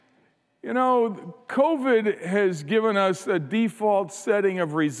You know, COVID has given us a default setting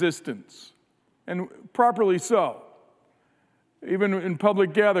of resistance, and properly so. Even in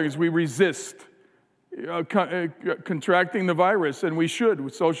public gatherings, we resist contracting the virus, and we should,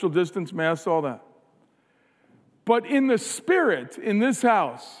 with social distance, masks, all that. But in the spirit, in this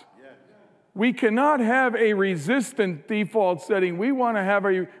house, we cannot have a resistant default setting. We want to have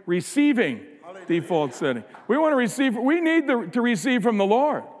a receiving default setting. We want to receive. We need to receive from the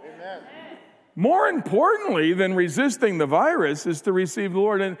Lord. Amen. More importantly than resisting the virus is to receive the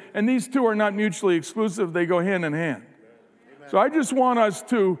Lord. And these two are not mutually exclusive. They go hand in hand. Amen. So I just want us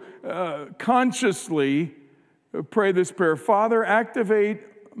to consciously pray this prayer. Father,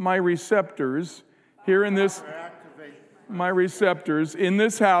 activate my receptors here in this, my receptors in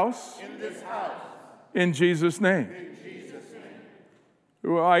this house. In Jesus' name.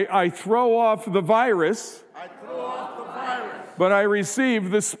 I throw off the virus, but I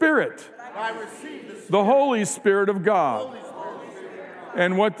receive the Spirit, the Holy Spirit of God,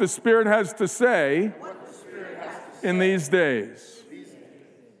 and what the Spirit has to say in these days.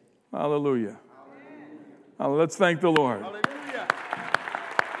 Hallelujah. Let's thank the Lord.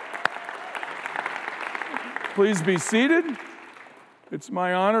 Please be seated. It's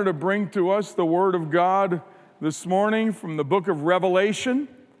my honor to bring to us the Word of God this morning from the book of Revelation.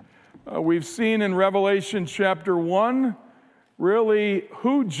 We've seen in Revelation chapter 1 really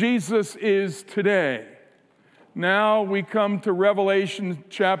who Jesus is today. Now we come to Revelation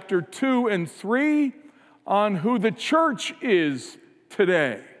chapter 2 and 3 on who the church is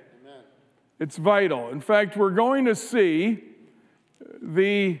today. Amen. It's vital. In fact, we're going to see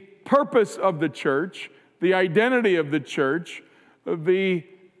the purpose of the church, the identity of the church, the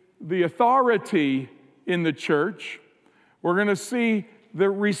authority in the church. We're going to see the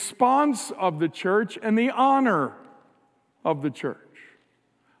response of the church and the honor of the church.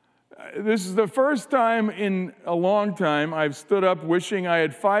 This is the first time in a long time I've stood up wishing I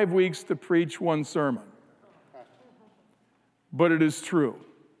had 5 weeks to preach one sermon. But it is true.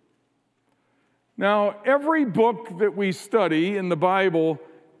 Now, every book that we study in the Bible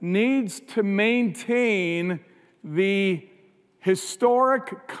needs to maintain the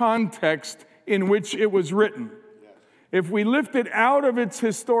historic context in which it was written. If we lift it out of its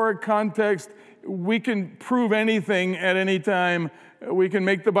historic context, we can prove anything at any time. We can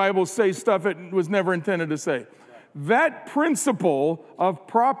make the Bible say stuff it was never intended to say. That principle of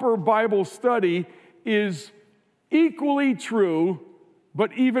proper Bible study is equally true,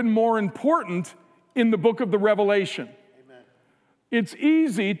 but even more important in the book of the Revelation. Amen. It's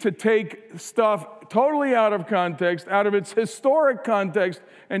easy to take stuff totally out of context, out of its historic context,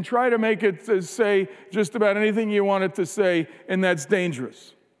 and try to make it to say just about anything you want it to say, and that's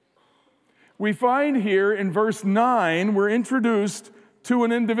dangerous. We find here in verse 9, we're introduced to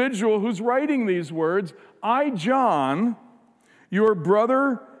an individual who's writing these words, I, John, your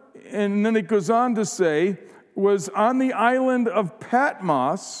brother, and then it goes on to say, was on the island of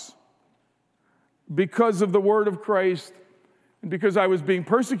Patmos because of the word of Christ and because I was being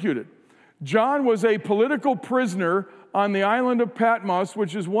persecuted. John was a political prisoner on the island of Patmos,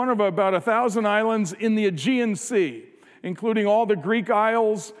 which is one of about 1,000 islands in the Aegean Sea, including all the Greek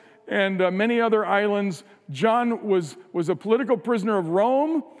isles and many other islands. John was a political prisoner of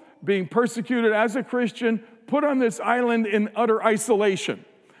Rome, being persecuted as a Christian, put on this island in utter isolation.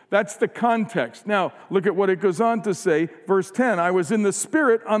 That's the context. Now, look at what it goes on to say. Verse 10, I was in the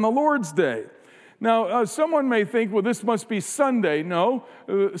Spirit on the Lord's day. Now, someone may think, well, this must be Sunday. No,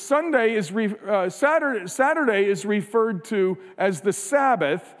 Saturday is referred to as the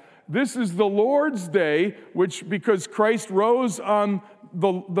Sabbath. This is the Lord's day, which because Christ rose on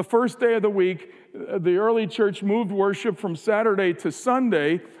the first day of the week, the early church moved worship from Saturday to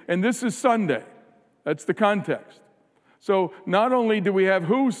Sunday, and this is Sunday. That's the context. So not only do we have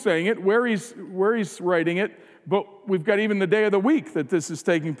who's saying it, where he's writing it, but we've got even the day of the week that this is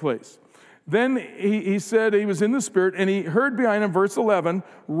taking place. Then he said he was in the Spirit, and he heard behind him, verse 11,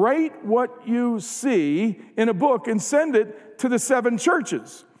 write what you see in a book and send it to the 7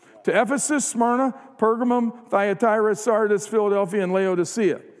 churches, to Ephesus, Smyrna, Pergamum, Thyatira, Sardis, Philadelphia, and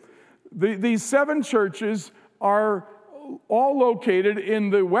Laodicea. These 7 churches are all located in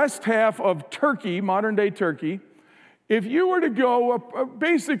the west half of Turkey, modern-day Turkey. If you were to go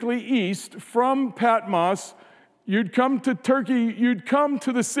basically east from Patmos, you'd come to Turkey, you'd come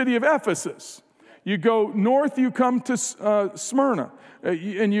to the city of Ephesus. You go north, you come to Smyrna,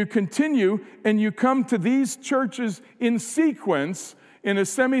 and you continue, and you come to these churches in sequence in a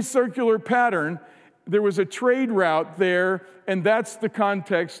semicircular pattern. There was a trade route there, and that's the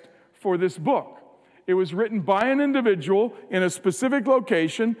context for this book. It was written by an individual in a specific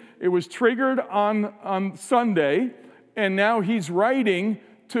location. It was triggered on Sunday, and now he's writing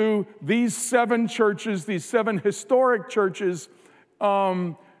to these 7 churches, these 7 historic churches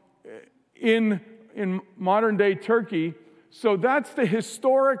in modern-day Turkey. So that's the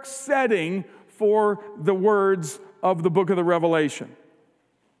historic setting for the words of the book of the Revelation.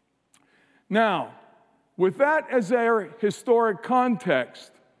 Now, with that as our historic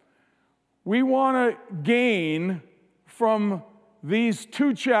context, we want to gain from these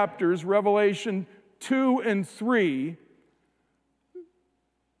 2 chapters, Revelation 2 and 3,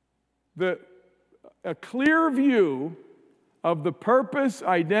 a clear view of the purpose,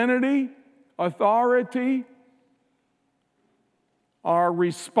 identity, authority, our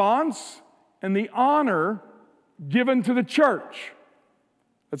response, and the honor given to the church.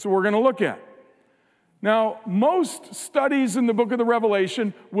 That's what we're going to look at. Now, most studies in the book of the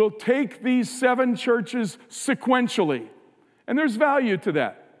Revelation will take these 7 churches sequentially, and there's value to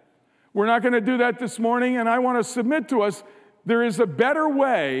that. We're not going to do that this morning, and I want to submit to us there is a better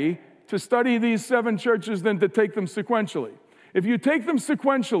way to study these 7 churches than to take them sequentially. If you take them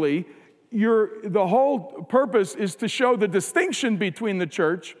sequentially, the whole purpose is to show the distinction between the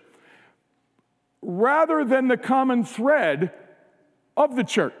church rather than the common thread of the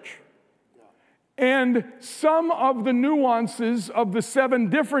church. And some of the nuances of the 7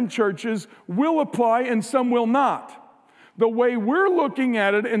 different churches will apply and some will not. The way we're looking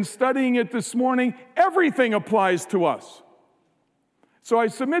at it and studying it this morning, everything applies to us. So I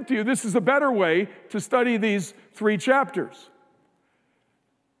submit to you, this is a better way to study these 3 chapters.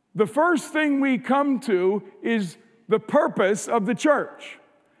 The first thing we come to is the purpose of the church.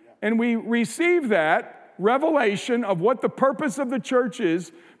 And we receive that revelation of what the purpose of the church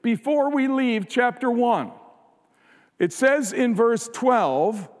is before we leave chapter 1. It says in verse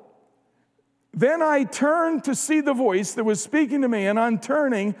 12, "Then I turned to see the voice that was speaking to me, and on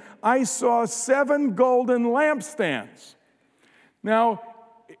turning, I saw 7 golden lampstands." Now,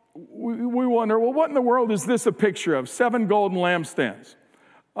 we wonder, well, what in the world is this a picture of? 7 golden lampstands.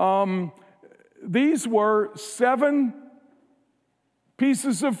 These were 7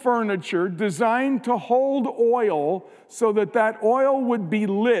 pieces of furniture designed to hold oil so that that oil would be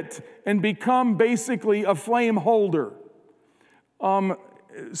lit and become basically a flame holder.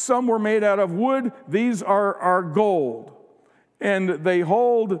 Some were made out of wood. These are gold. And they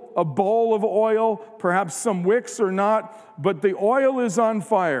hold a bowl of oil, perhaps some wicks or not, but the oil is on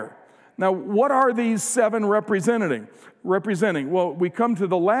fire. Now, what are these 7 representing? Well, we come to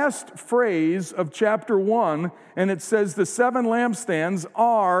the last phrase of chapter 1, and it says the 7 lampstands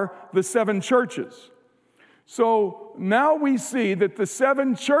are the 7 churches. So now we see that the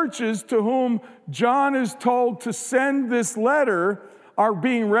 7 churches to whom John is told to send this letter are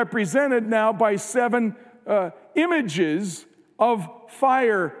being represented now by 7 images of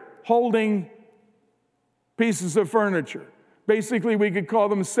fire holding pieces of furniture. Basically, we could call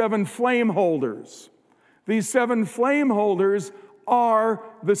them 7 flame holders. These 7 flame holders are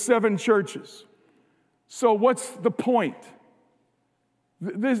the 7 churches. So what's the point?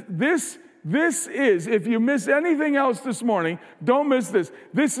 This is, if you miss anything else this morning, don't miss this.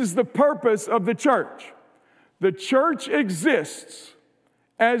 This is the purpose of the church. The church exists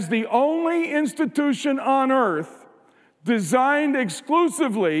as the only institution on earth designed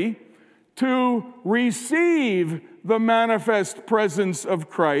exclusively to receive the manifest presence of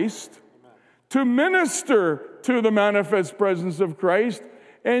Christ, to minister to the manifest presence of Christ,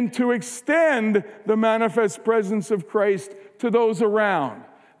 and to extend the manifest presence of Christ to those around.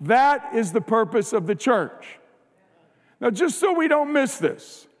 That is the purpose of the church. Now, just so we don't miss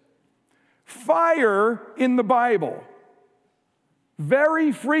this, fire in the Bible,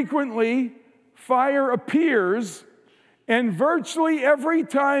 very frequently fire appears, and virtually every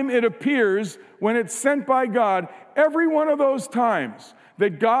time it appears, when it's sent by God, every one of those times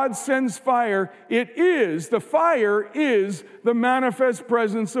that God sends fire, the fire is the manifest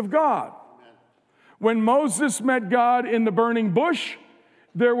presence of God. When Moses met God in the burning bush,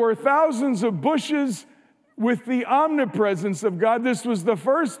 there were thousands of bushes with the omnipresence of God. This was the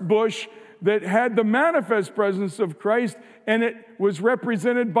first bush that had the manifest presence of Christ, and it was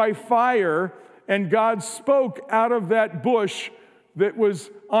represented by fire, and God spoke out of that bush that was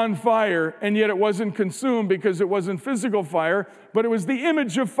on fire, and yet it wasn't consumed because it wasn't physical fire, but it was the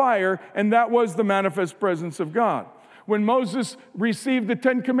image of fire, and that was the manifest presence of God. When Moses received the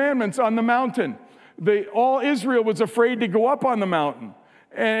 10 Commandments on the mountain, all Israel was afraid to go up on the mountain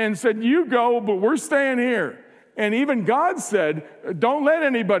and said, "You go, but we're staying here." And even God said, "Don't let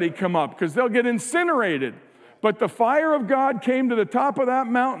anybody come up because they'll get incinerated." But the fire of God came to the top of that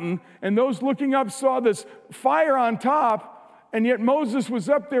mountain, and those looking up saw this fire on top, and yet Moses was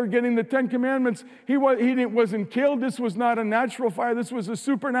up there getting the 10 Commandments. He wasn't killed. This was not a natural fire. This was a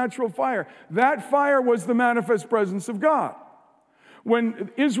supernatural fire. That fire was the manifest presence of God. When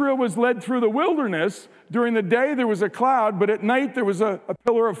Israel was led through the wilderness, during the day there was a cloud, but at night there was a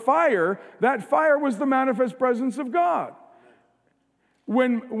pillar of fire. That fire was the manifest presence of God.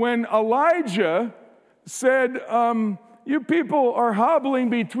 When Elijah said, you people are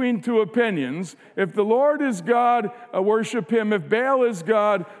hobbling between two opinions. If the Lord is God, worship him. If Baal is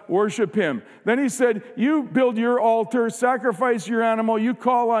God, worship him. Then he said, you build your altar, sacrifice your animal, you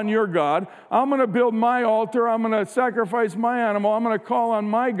call on your God. I'm going to build my altar, I'm going to sacrifice my animal, I'm going to call on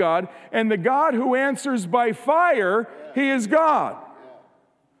my God. And the God who answers by fire, he is God.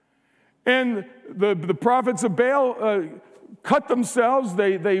 And the prophets of Baal cut themselves,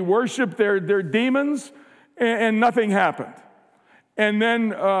 they worshiped their demons, and nothing happened. And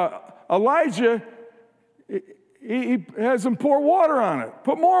then Elijah, he has them pour water on it.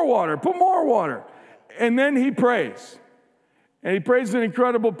 Put more water. And then he prays. And he prays an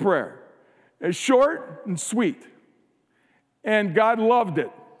incredible prayer. It's short and sweet. And God loved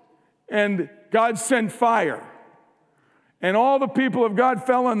it. And God sent fire. And all the people of God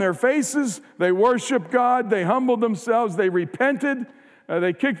fell on their faces. They worshiped God. They humbled themselves. They repented.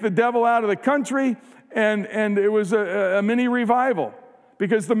 They kicked the devil out of the country. And it was a mini revival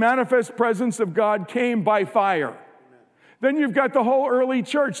because the manifest presence of God came by fire. Amen. Then you've got the whole early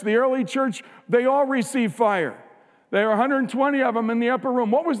church. The early church, they all received fire. There are 120 of them in the upper room.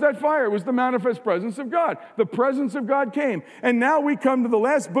 What was that fire? It was the manifest presence of God. The presence of God came. And now we come to the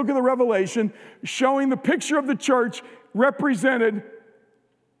last book of the Revelation, showing the picture of the church represented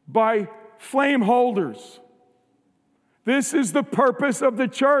by flame holders. This is the purpose of the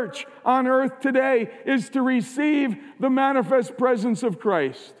church on earth today, is to receive the manifest presence of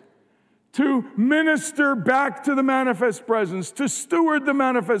Christ, to minister back to the manifest presence, to steward the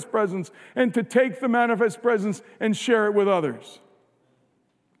manifest presence, and to take the manifest presence and share it with others.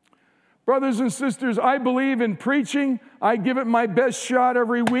 Brothers and sisters, I believe in preaching. I give it my best shot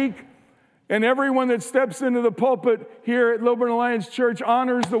every week. And everyone that steps into the pulpit here at Lilburn Alliance Church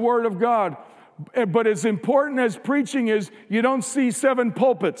honors the Word of God. But as important as preaching is, you don't see 7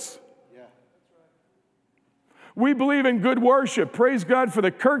 pulpits. Yeah, that's right. We believe in good worship. Praise God for the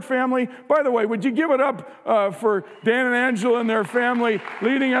Kirk family. By the way, would you give it up for Dan and Angela and their family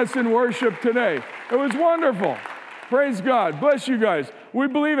leading us in worship today? It was wonderful. Praise God. Bless you guys. We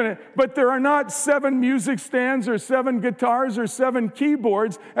believe in it. But there are not 7 music stands or 7 guitars or 7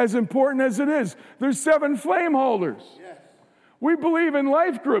 keyboards, as important as it is. There's 7 flame holders. Yeah. We believe in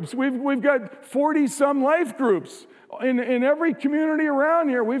life groups. We've got 40-some life groups. In every community around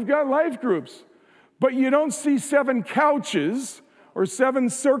here, we've got life groups. But you don't see 7 couches or 7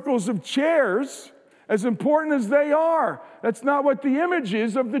 circles of chairs, as important as they are. That's not what the image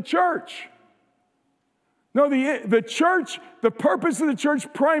is of the church. No, the church, the purpose of the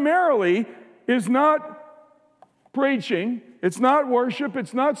church primarily is not preaching. It's not worship.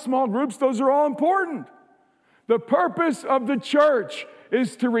 It's not small groups. Those are all important. The purpose of the church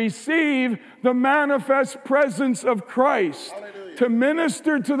is to receive the manifest presence of Christ, hallelujah, to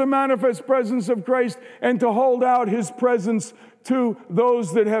minister to the manifest presence of Christ, and to hold out his presence to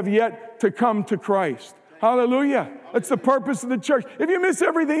those that have yet to come to Christ. Hallelujah. That's the purpose of the church. If you miss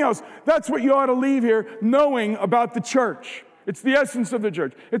everything else, that's what you ought to leave here knowing about the church. It's the essence of the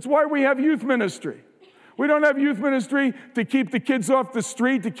church. It's why we have youth ministry. We don't have youth ministry to keep the kids off the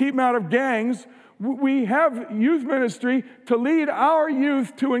street, to keep them out of gangs. We have youth ministry to lead our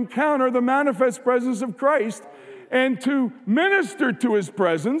youth to encounter the manifest presence of Christ and to minister to his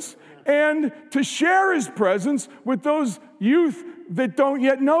presence and to share his presence with those youth that don't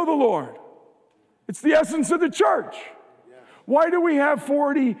yet know the Lord. It's the essence of the church. Why do we have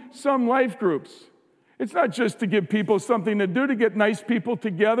 40-some life groups? It's not just to give people something to do, to get nice people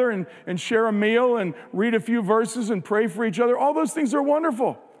together and share a meal and read a few verses and pray for each other. All those things are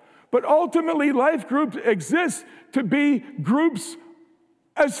wonderful. But ultimately, life groups exist to be groups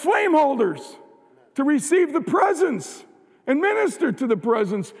as flame holders, to receive the presence and minister to the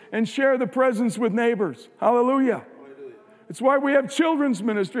presence and share the presence with neighbors. Hallelujah. It's why we have children's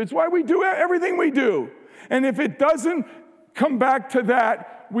ministry. It's why we do everything we do. And if it doesn't come back to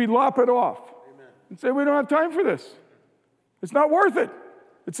that, we lop it off. Amen. And say, we don't have time for this. It's not worth it.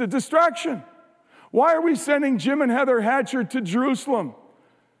 It's a distraction. Why are we sending Jim and Heather Hatcher to Jerusalem?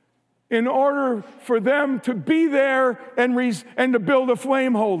 In order for them to be there and to build a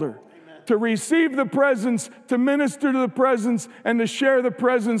flame holder. Amen. to receive the presence, to minister to the presence, and to share the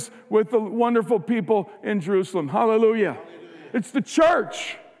presence with the wonderful people in Jerusalem. Hallelujah. It's the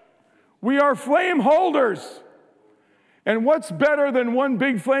church. We are flame holders. And what's better than one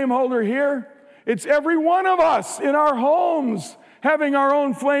big flame holder here? It's every one of us in our homes having our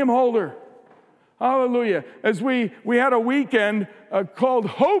own flame holder. Hallelujah. As we had a weekend called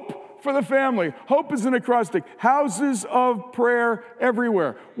Hope for the Family. Hope is an acrostic. Houses of prayer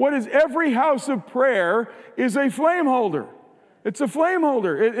everywhere. What is every house of prayer is a flame holder. It's a flame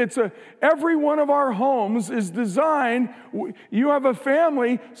holder. Every one of our homes is designed. You have a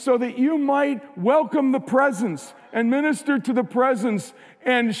family so that you might welcome the presence and minister to the presence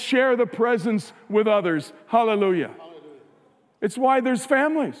and share the presence with others. Hallelujah. It's why there's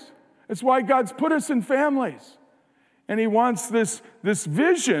families. It's why God's put us in families. And He wants this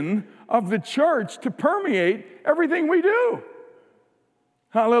vision of the church to permeate everything we do.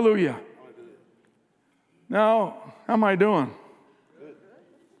 Hallelujah. Now, how am I doing?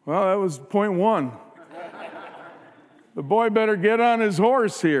 Well, that was point one. The boy better get on his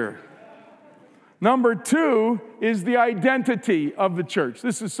horse here. Number two is the identity of the church.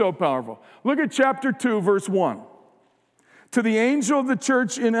 This is so powerful. Look at chapter 2, verse 1. To the angel of the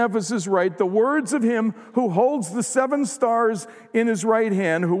church in Ephesus write, the words of him who holds the 7 stars in his right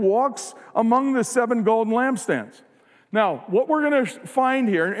hand, who walks among the 7 golden lampstands. Now, what we're going to find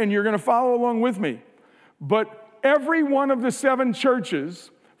here, and you're going to follow along with me, but every one of the 7 churches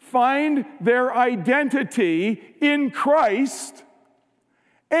find their identity in Christ,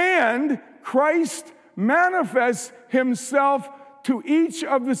 and Christ manifests himself to each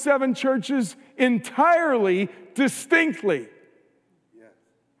of the 7 churches entirely, distinctly.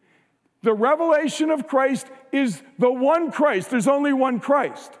 The revelation of Christ is the one Christ. There's only one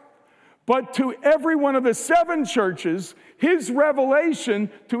Christ. But to every one of the 7 churches, his revelation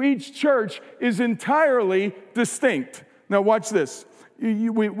to each church is entirely distinct. Now watch this.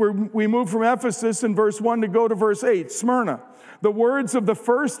 We move from Ephesus in verse 1 to go to verse 8, Smyrna. The words of the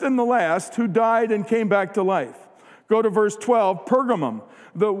first and the last who died and came back to life. Go to verse 12, Pergamum.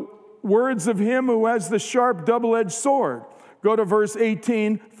 The words of him who has the sharp double-edged sword. Go to verse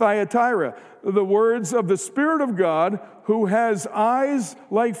 18, Thyatira. The words of the Spirit of God who has eyes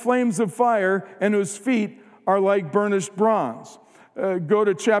like flames of fire and whose feet are like burnished bronze. Go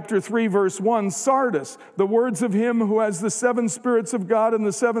to chapter 3, verse 1, Sardis. The words of him who has the 7 spirits of God and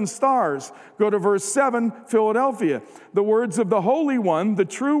the 7 stars. Go to verse 7, Philadelphia. The words of the Holy One, the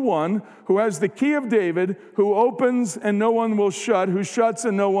true one, who has the key of David, who opens and no one will shut, who shuts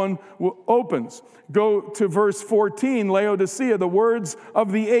and no one opens. Go to verse 14, Laodicea. The words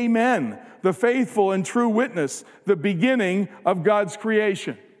of the Amen, the faithful and true witness, the beginning of God's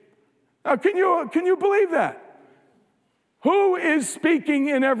creation. Now, can you believe that? Who is speaking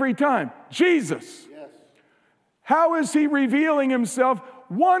in every time? Jesus. Yes. How is he revealing himself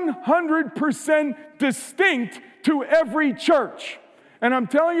 100% distinct to every church? And I'm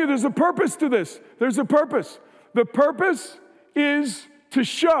telling you, there's a purpose to this. There's a purpose. The purpose is to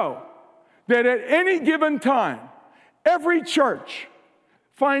show that at any given time, every church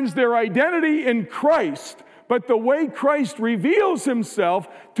finds their identity in Christ, but the way Christ reveals himself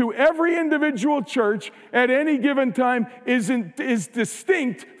to every individual church at any given time is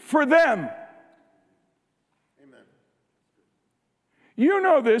distinct for them. Amen. You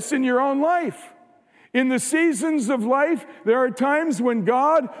know this in your own life. In the seasons of life, there are times when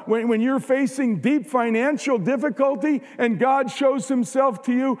when you're facing deep financial difficulty and God shows himself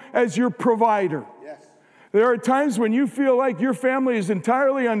to you as your provider. Yes. There are times when you feel like your family is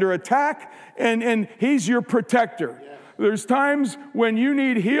entirely under attack and he's your protector. Yes. There's times when you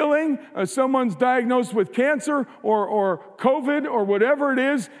need healing, someone's diagnosed with cancer or COVID or whatever it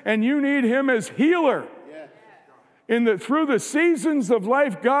is, and you need him as healer. Through the seasons of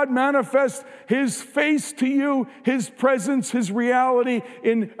life, God manifests his face to you, his presence, his reality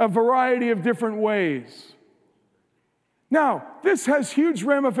in a variety of different ways. Now, this has huge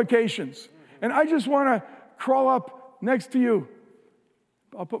ramifications, and I just want to crawl up next to you.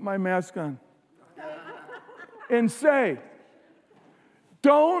 I'll put my mask on and say,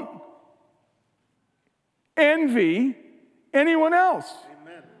 don't envy anyone else.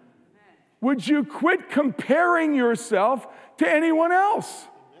 Would you quit comparing yourself to anyone else?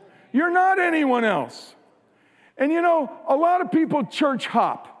 You're not anyone else. And you know, a lot of people church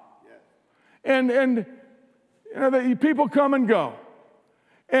hop. And you know, people come and go.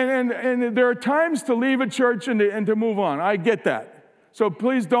 And there are times to leave a church and to move on. I get that. So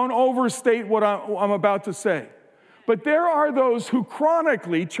please don't overstate what I'm about to say. But there are those who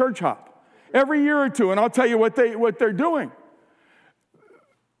chronically church hop every year or two. And I'll tell you what they're doing.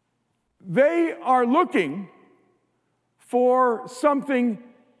 they are looking for something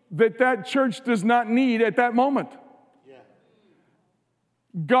that church does not need at that moment. Yeah.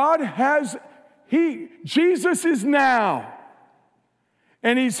 Jesus is now,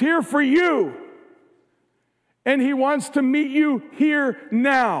 and he's here for you, and he wants to meet you here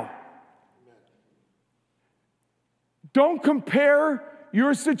now. Don't compare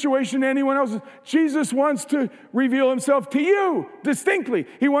your situation to anyone else's. Jesus wants to reveal himself to you distinctly.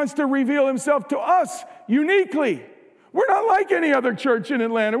 He wants to reveal himself to us uniquely. We're not like any other church in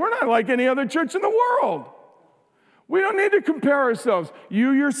Atlanta. We're not like any other church in the world. We don't need to compare ourselves.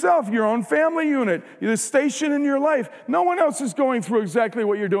 You yourself, your own family unit, the station in your life. No one else is going through exactly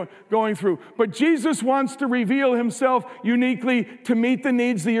what you're going through. But Jesus wants to reveal himself uniquely to meet the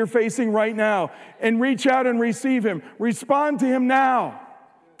needs that you're facing right now. And reach out and receive him. Respond to him now.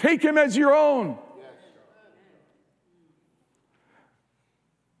 Take him as your own.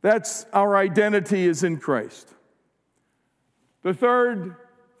 That's our identity is in Christ. The third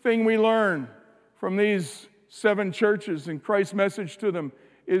thing we learn from these 7 churches and Christ's message to them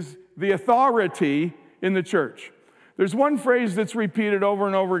is the authority in the church. There's one phrase that's repeated over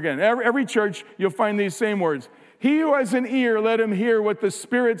and over again. Every church, you'll find these same words. He who has an ear, let him hear what the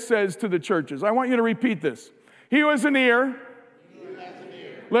Spirit says to the churches. I want you to repeat this. He who has an ear,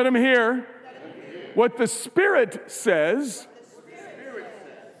 let him hear what the Spirit says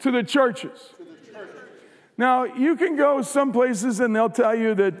to the churches. Now, you can go some places and they'll tell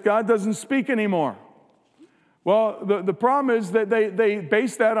you that God doesn't speak anymore. Well, the problem is that they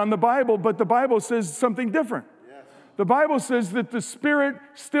base that on the Bible, but the Bible says something different. Yes. The Bible says that the Spirit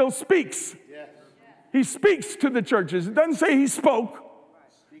still speaks. Yes. He speaks to the churches. It doesn't say he spoke.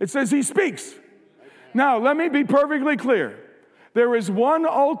 It says he speaks. Now, let me be perfectly clear. There is one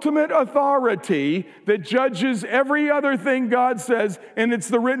ultimate authority that judges every other thing God says, and it's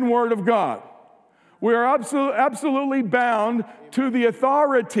the written word of God. We are absolutely bound to the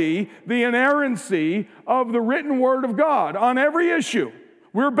authority, the inerrancy of the written word of God on every issue.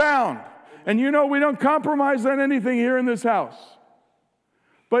 We're bound. And you know, we don't compromise on anything here in this house.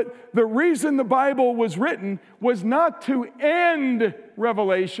 But the reason the Bible was written was not to end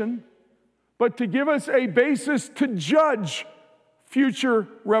revelation, but to give us a basis to judge future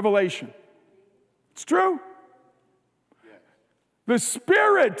revelation. It's true. The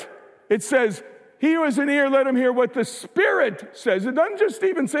Spirit, it says, he who has an ear, let him hear what the Spirit says. It doesn't just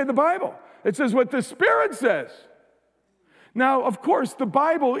even say the Bible. It says what the Spirit says. Now, of course, the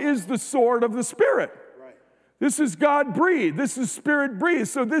Bible is the sword of the Spirit. Right. This is God-breathed. This is Spirit-breathed.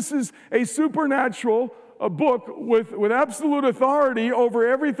 So this is a supernatural book with absolute authority over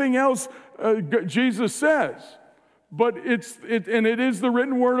everything else Jesus says. But it is the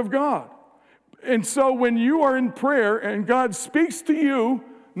written word of God. And so when you are in prayer and God speaks to you,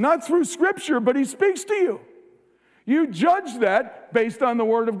 not through Scripture, but he speaks to you. You judge that based on the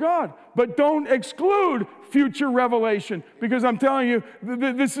Word of God. But don't exclude future revelation, because I'm telling you,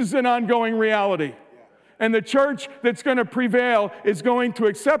 this is an ongoing reality. And the church that's going to prevail is going to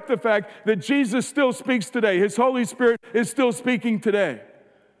accept the fact that Jesus still speaks today. His Holy Spirit is still speaking today.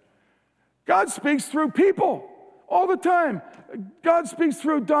 God speaks through people all the time. God speaks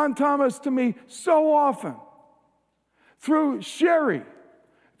through Don Thomas to me so often. Through Sherry.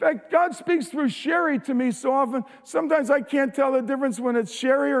 In fact, God speaks through Sherry to me so often, sometimes I can't tell the difference when it's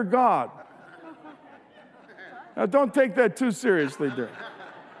Sherry or God. Now, don't take that too seriously, dear.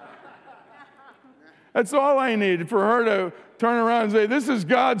 That's all I need for her to turn around and say, this is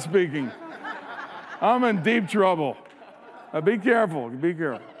God speaking. I'm in deep trouble. Now, be careful. Be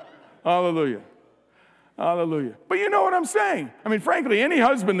careful. Hallelujah. Hallelujah. But you know what I'm saying. I mean, frankly, any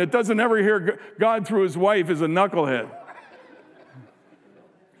husband that doesn't ever hear God through his wife is a knucklehead.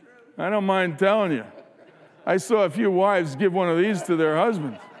 I don't mind telling you. I saw a few wives give one of these to their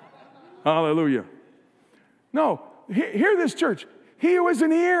husbands. Hallelujah. No, hear this, church. He who has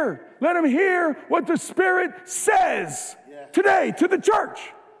an ear, let him hear what the Spirit says today to the church.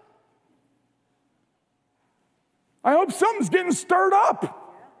 I hope something's getting stirred up.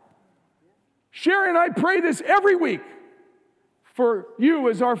 Sherry and I pray this every week for you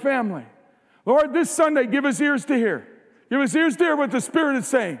as our family. Lord, this Sunday, give us ears to hear. Give us ears to hear what the Spirit is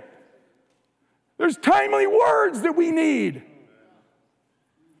saying. There's timely words that we need.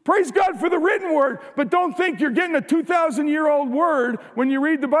 Praise God for the written word, but don't think you're getting a 2,000-year-old word when you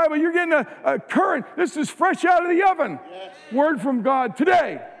read the Bible. You're getting a current, this is fresh out of the oven. Yes. Word from God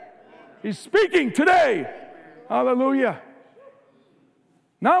today. He's speaking today. Hallelujah.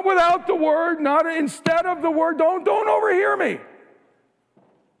 Not without the word, not instead of the word. Don't overhear me.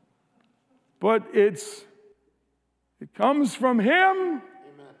 But it comes from him. Amen.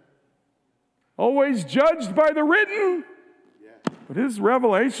 always judged by the written, but his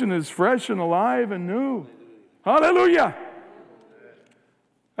revelation is fresh and alive and new. Hallelujah.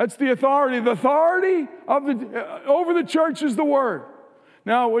 That's the authority. The authority of over the church is the word.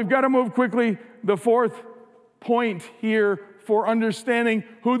 Now, we've got to move quickly. The fourth point here for understanding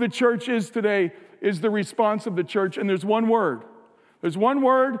who the church is today is the response of the church. And there's one word. There's one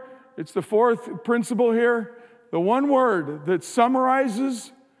word. It's the fourth principle here. The one word that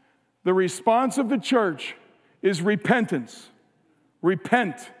summarizes the response of the church is repentance.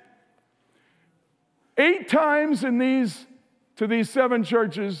 Repent. 8 times to these 7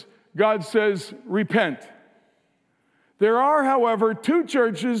 churches, God says, repent. There are, however, 2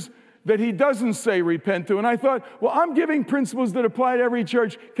 churches that he doesn't say repent to. And I thought, well, I'm giving principles that apply to every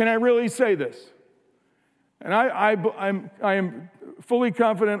church. Can I really say this? And I am fully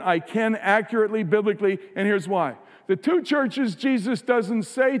confident I can accurately, biblically, and here's why. The 2 churches Jesus doesn't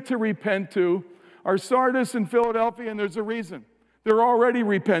say to repent to are Sardis and Philadelphia, and there's a reason. They're already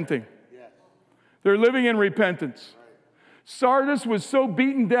repenting. They're living in repentance. Sardis was so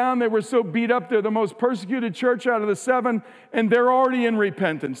beaten down, they were so beat up, they're the most persecuted church out of the 7, and they're already in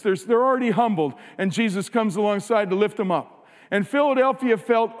repentance. They're already humbled, and Jesus comes alongside to lift them up. And Philadelphia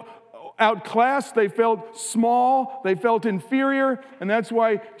felt outclassed, they felt small, they felt inferior, and that's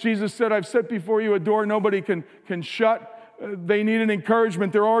why Jesus said, I've set before you a door nobody can shut. They need an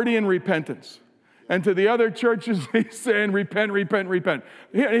encouragement. They're already in repentance. And to the other churches, he's saying, repent, repent, repent.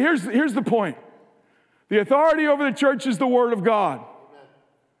 Here's the point. The authority over the church is the Word of God.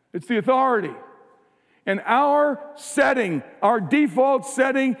 It's the authority. And our setting, our default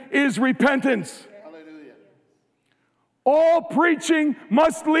setting is repentance. Hallelujah. All preaching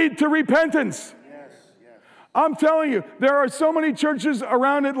must lead to repentance. Yes. I'm telling you, there are so many churches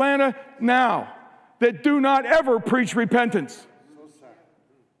around Atlanta now that do not ever preach repentance. So sad.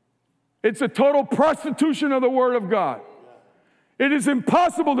 It's a total prostitution of the Word of God. It is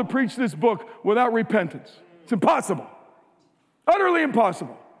impossible to preach this book without repentance. It's impossible. Utterly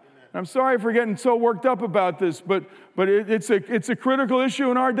impossible. And I'm sorry for getting so worked up about this, but it's a critical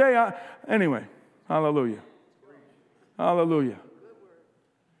issue in our day. Anyway, hallelujah. Hallelujah.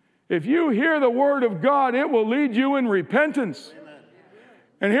 If you hear the word of God, it will lead you in repentance.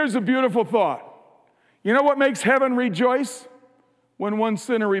 And here's a beautiful thought. You know what makes heaven rejoice? When one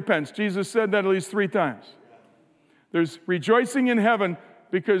sinner repents. Jesus said that at least 3 times. There's rejoicing in heaven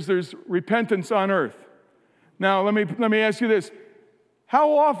because there's repentance on earth. Now, let me ask you this.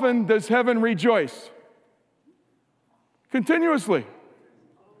 How often does heaven rejoice? Continuously.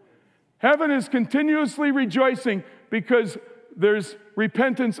 Heaven is continuously rejoicing because there's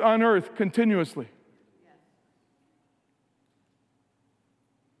repentance on earth continuously.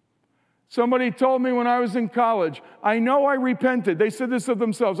 Somebody told me when I was in college, I know I repented. They said this of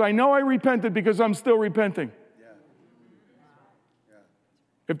themselves. I know I repented because I'm still repenting.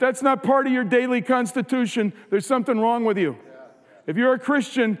 If that's not part of your daily constitution, there's something wrong with you. If you're a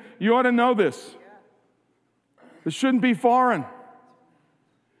Christian, you ought to know this. This shouldn't be foreign.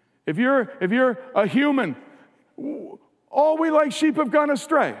 If you're a human, all we like sheep have gone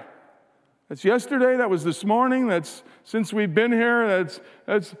astray. That's yesterday, that was this morning, that's since we've been here,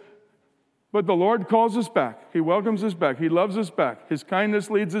 but the Lord calls us back. He welcomes us back. He loves us back. His kindness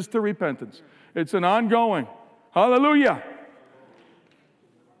leads us to repentance. It's an ongoing. Hallelujah.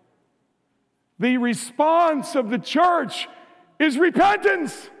 The response of the church is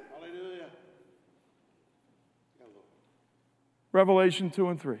repentance. Hallelujah. Revelation 2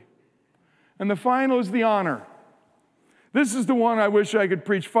 and 3. And the final is the honor. This is the one I wish I could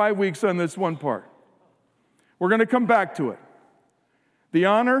preach 5 weeks on this one part. We're going to come back to it. The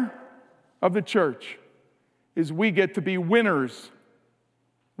honor of the church is we get to be winners.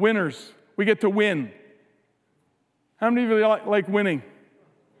 Winners. We get to win. How many of you like winning?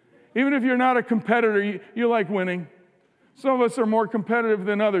 Even if you're not a competitor, you like winning. Some of us are more competitive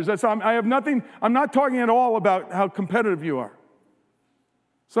than others. I'm not talking at all about how competitive you are.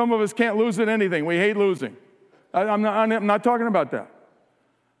 Some of us can't lose at anything. We hate losing. I'm not talking about that.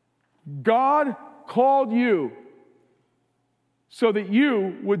 God called you so that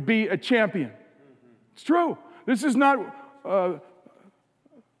you would be a champion. It's true. This is not,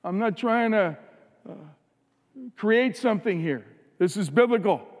 I'm not trying to create something here. This is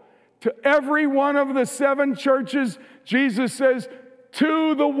biblical. To every one of the 7 churches, Jesus says,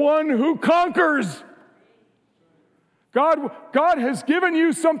 to the one who conquers. God has given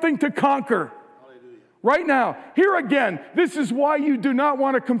you something to conquer. Hallelujah. Right now, here again, this is why you do not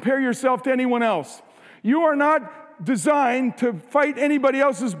want to compare yourself to anyone else. You are not designed to fight anybody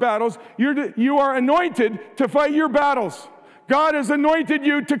else's battles. You are anointed to fight your battles. God has anointed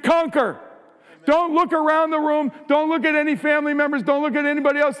you to conquer. Don't look around the room. Don't look at any family members. Don't look at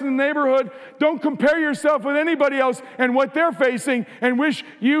anybody else in the neighborhood. Don't compare yourself with anybody else and what they're facing and wish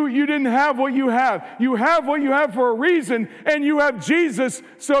you didn't have what you have. You have what you have for a reason, and you have Jesus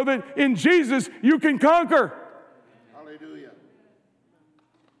so that in Jesus you can conquer. Hallelujah.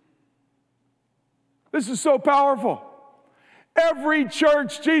 This is so powerful. Every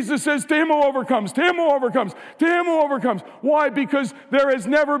church, Jesus says, to him who overcomes, to him who overcomes, to him who overcomes. Why? Because there has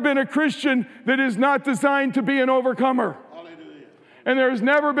never been a Christian that is not designed to be an overcomer. Hallelujah. And there has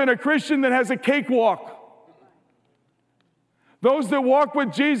never been a Christian that has a cakewalk. Those that walk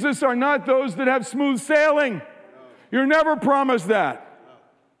with Jesus are not those that have smooth sailing. You're never promised that.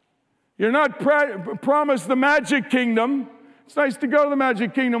 You're not promised the magic kingdom. It's nice to go to the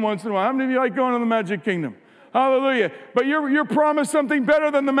magic kingdom once in a while. How many of you like going to the magic kingdom? Hallelujah. But you're promised something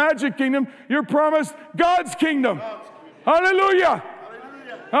better than the magic kingdom. You're promised God's kingdom. Hallelujah.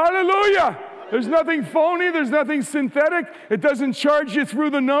 Hallelujah. There's nothing phony. There's nothing synthetic. It doesn't charge you through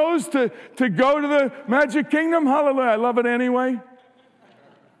the nose to go to the magic kingdom. Hallelujah. I love it anyway.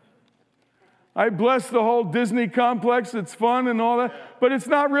 I bless the whole Disney complex. It's fun and all that. But it's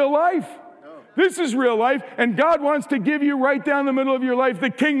not real life. This is real life. And God wants to give you right down the middle of your life the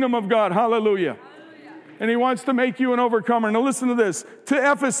kingdom of God. Hallelujah. And he wants to make you an overcomer. Now listen to this.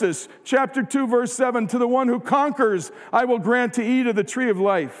 To Ephesus, chapter 2, verse 7, to the one who conquers, I will grant to eat of the tree of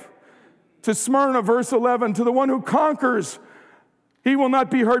life. To Smyrna, verse 11, to the one who conquers, he will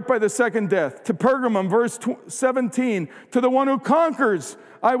not be hurt by the second death. To Pergamum, verse 17, to the one who conquers,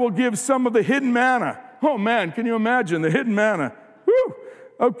 I will give some of the hidden manna. Oh man, can you imagine the hidden manna? Woo!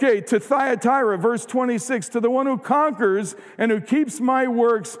 Okay, to Thyatira, verse 26, to the one who conquers and who keeps my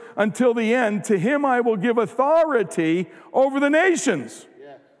works until the end, to him I will give authority over the nations.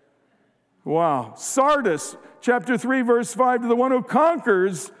 Yeah. Wow. Sardis, chapter 3, verse 5, to the one who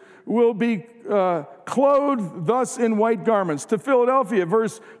conquers will be clothed thus in white garments. To Philadelphia,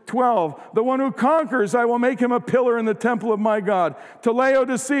 verse 12, the one who conquers, I will make him a pillar in the temple of my God. To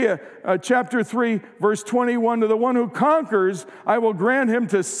Laodicea, chapter 3, verse 21, to the one who conquers, I will grant him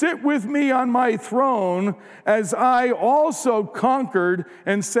to sit with me on my throne, as I also conquered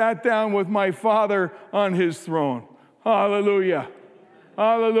and sat down with my Father on his throne. Hallelujah.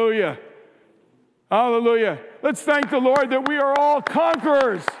 Hallelujah. Hallelujah. Let's thank the Lord that we are all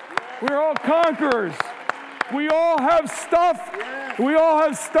conquerors. We're all conquerors. We all have stuff. We all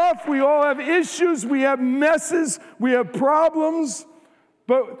have stuff. We all have issues. We have messes. We have problems.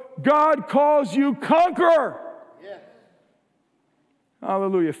 But God calls you conqueror.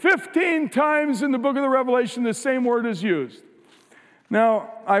 Hallelujah. 15 times in the book of the Revelation, the same word is used.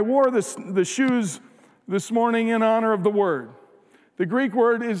 Now, I wore the shoes this morning in honor of the word. The Greek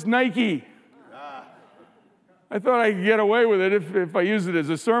word is Nike. I thought I could get away with it if I use it as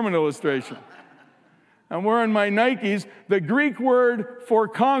a sermon illustration. I'm wearing my Nikes. The Greek word for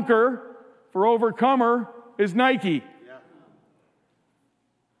conquer, for overcomer, is Nike. Yeah.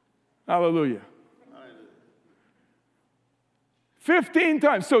 Hallelujah. 15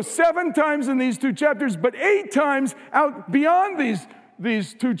 times. So 7 times in these 2 chapters, but 8 times out beyond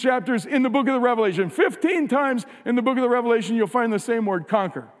these 2 chapters in the book of the Revelation. 15 times in the book of the Revelation, you'll find the same word,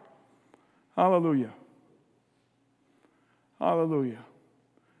 conquer. Hallelujah. Hallelujah.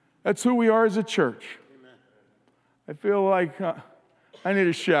 That's who we are as a church. Amen. I feel like I need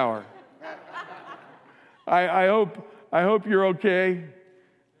a shower. I hope you're okay.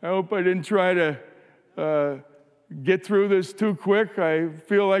 I hope I didn't try to get through this too quick. I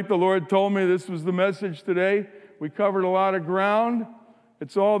feel like the Lord told me this was the message today. We covered a lot of ground.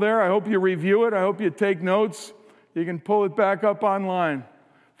 It's all there. I hope you review it. I hope you take notes. You can pull it back up online.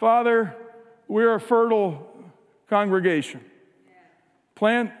 Father, we're a fertile congregation.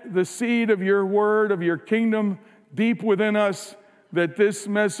 Plant the seed of your word, of your kingdom deep within us, that this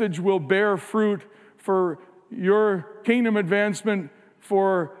message will bear fruit for your kingdom advancement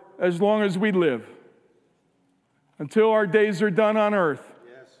for as long as we live. Until our days are done on earth,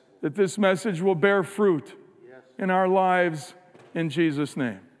 yes, that this message will bear fruit, yes, in our lives in Jesus'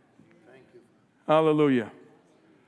 name. Thank you. Hallelujah.